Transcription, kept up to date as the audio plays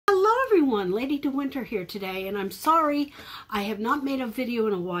everyone, Lady De Winter here today, and I'm sorry I have not made a video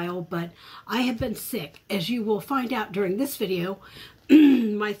in a while, but I have been sick. As you will find out during this video,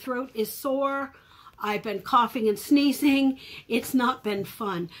 my throat is sore, I've been coughing and sneezing, it's not been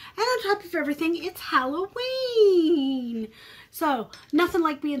fun. And on top of everything, it's Halloween! So, nothing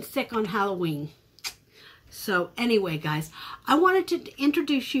like being sick on Halloween. So anyway, guys, I wanted to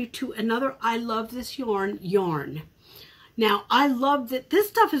introduce you to another I Love This yarn. Now, I love that this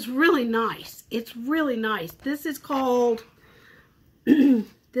stuff is really nice. It's really nice. This is called, it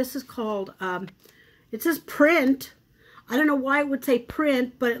says print. I don't know why it would say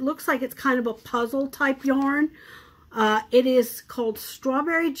print, but it looks like it's kind of a puzzle type yarn. It is called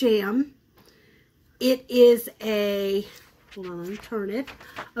Strawberry Jam. It is a, hold on, let me turn it.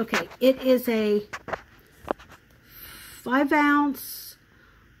 Okay, it is a 5-ounce,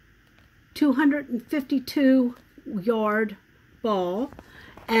 252 yard ball,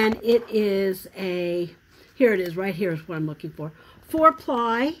 and it is a, here it is, right here is what I'm looking for,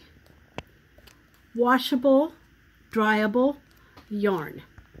 4-ply washable dryable yarn.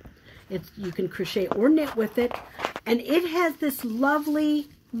 It's, you can crochet or knit with it, and it has this lovely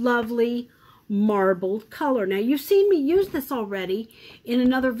marbled color. Now, you've seen me use this already in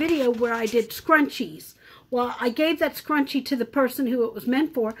another video where I did scrunchies. Well, I gave that scrunchie to the person who it was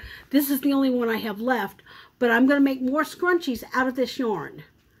meant for. This is the only one I have left, but I'm going to make more scrunchies out of this yarn.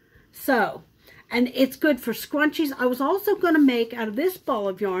 So, and it's good for scrunchies. I was also going to make out of this ball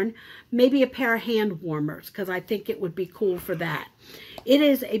of yarn maybe a pair of hand warmers, because I think it would be cool for that. It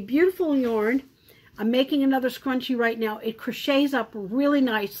is a beautiful yarn. I'm making another scrunchie right now. It crochets up really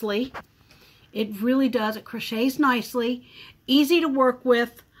nicely. It really does. It crochets nicely. Easy to work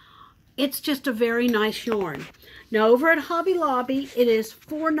with. It's just a very nice yarn. Now, over at Hobby Lobby, it is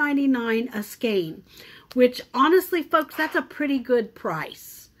 $4.99 a skein, which honestly, folks, that's a pretty good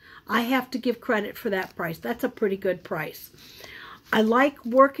price. I have to give credit for that price. That's a pretty good price. I like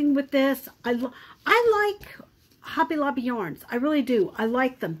working with this. I like Hobby Lobby yarns. I really do. I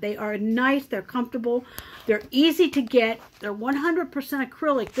like them. They are nice. They're comfortable. They're easy to get. They're 100%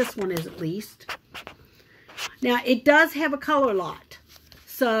 acrylic. This one is, at least. Now, it does have a color lot.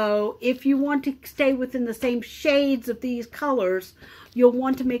 So if you want to stay within the same shades of these colors, you'll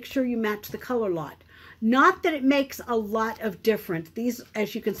want to make sure you match the color lot. Not that it makes a lot of difference. These,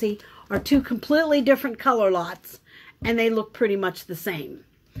 as you can see, are two completely different color lots, and they look pretty much the same.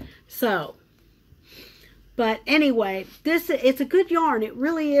 So, but anyway, it's a good yarn. It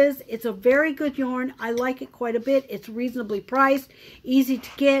really is. It's a very good yarn. I like it quite a bit. It's reasonably priced, easy to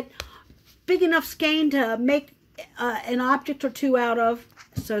get, big enough skein to make an object or two out of.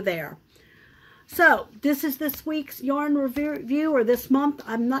 So there. So this is this week's yarn review, or this month.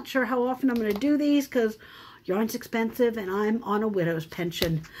 I'm not sure how often I'm going to do these because yarn's expensive and I'm on a widow's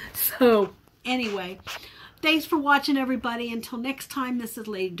pension. So anyway, thanks for watching, everybody. Until next time, this is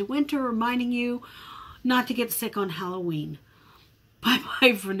Lady De Winter reminding you not to get sick on Halloween.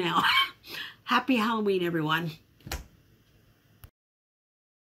 Bye-bye for now. Happy Halloween, everyone.